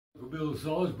Bill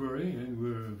Salisbury, and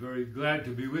we're very glad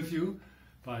to be with you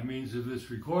by means of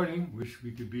this recording. Wish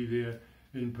we could be there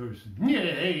in person. Yeah,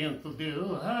 hey, Uncle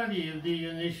Bill, how do you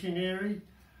do, missionary?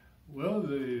 Well,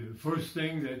 the first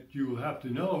thing that you have to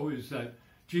know is that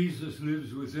Jesus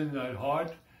lives within that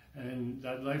heart and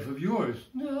that life of yours.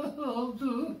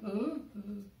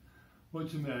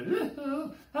 What's the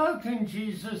matter? How can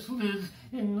Jesus live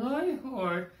in my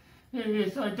heart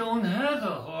if I don't have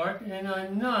a heart and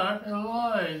I'm not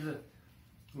alive?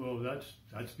 Well,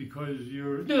 that's because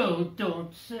you're... No,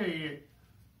 don't say it.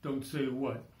 Don't say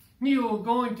what? You were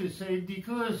going to say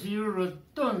because you're a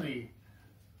dunny.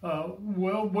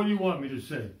 Well, what do you want me to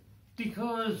say?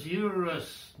 Because you're a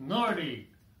snorty.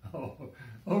 Oh,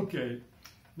 okay.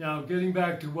 Now, getting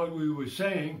back to what we were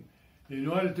saying, in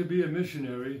order to be a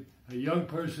missionary, a young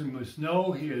person must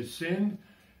know he has sinned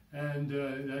and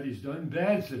that he's done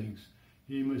bad things.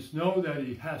 He must know that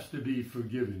he has to be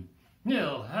forgiven.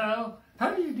 Now,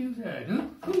 how do you do that?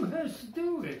 Who has to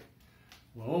do it?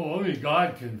 Well, only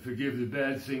God can forgive the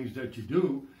bad things that you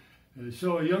do.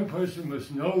 So a young person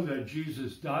must know that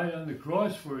Jesus died on the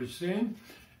cross for his sin,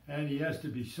 and he has to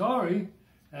be sorry,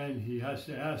 and he has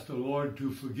to ask the Lord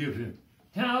to forgive him.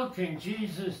 How can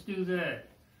Jesus do that?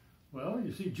 Well,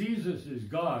 you see, Jesus is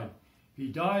God. He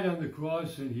died on the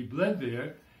cross and he bled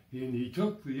there, and he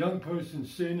took the young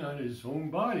person's sin on his own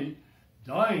body,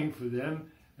 dying for them,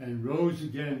 and rose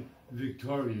again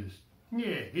victorious.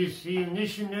 Yeah, is he a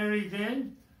missionary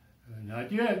then?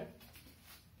 Not yet.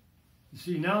 You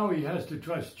see, now he has to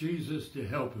trust Jesus to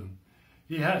help him.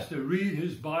 He has to read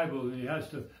his Bible, and he has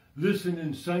to listen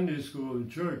in Sunday school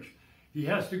and church. He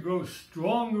has to grow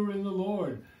stronger in the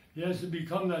Lord. He has to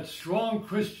become that strong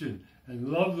Christian and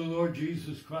love the Lord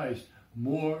Jesus Christ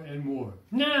more and more.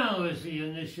 Now is he a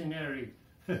missionary?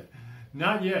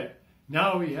 Not yet.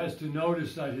 Now he has to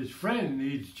notice that his friend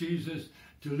needs Jesus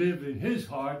to live in his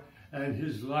heart and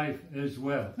his life as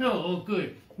well. No,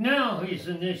 good. Now he's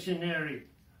a missionary.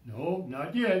 No,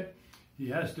 not yet. He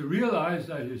has to realize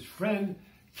that his friend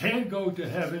can't go to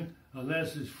heaven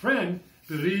unless his friend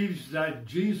believes that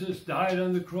Jesus died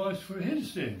on the cross for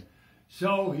his sin.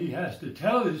 So he has to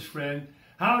tell his friend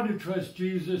how to trust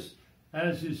Jesus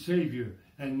as his Savior.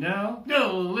 And now...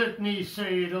 No, let me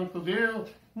say it, Uncle Bill.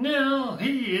 Now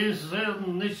he is a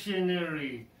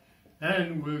missionary.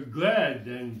 And we're glad,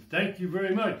 and thank you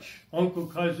very much, Uncle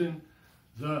Cousin,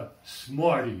 the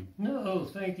Smarty. No,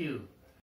 thank you.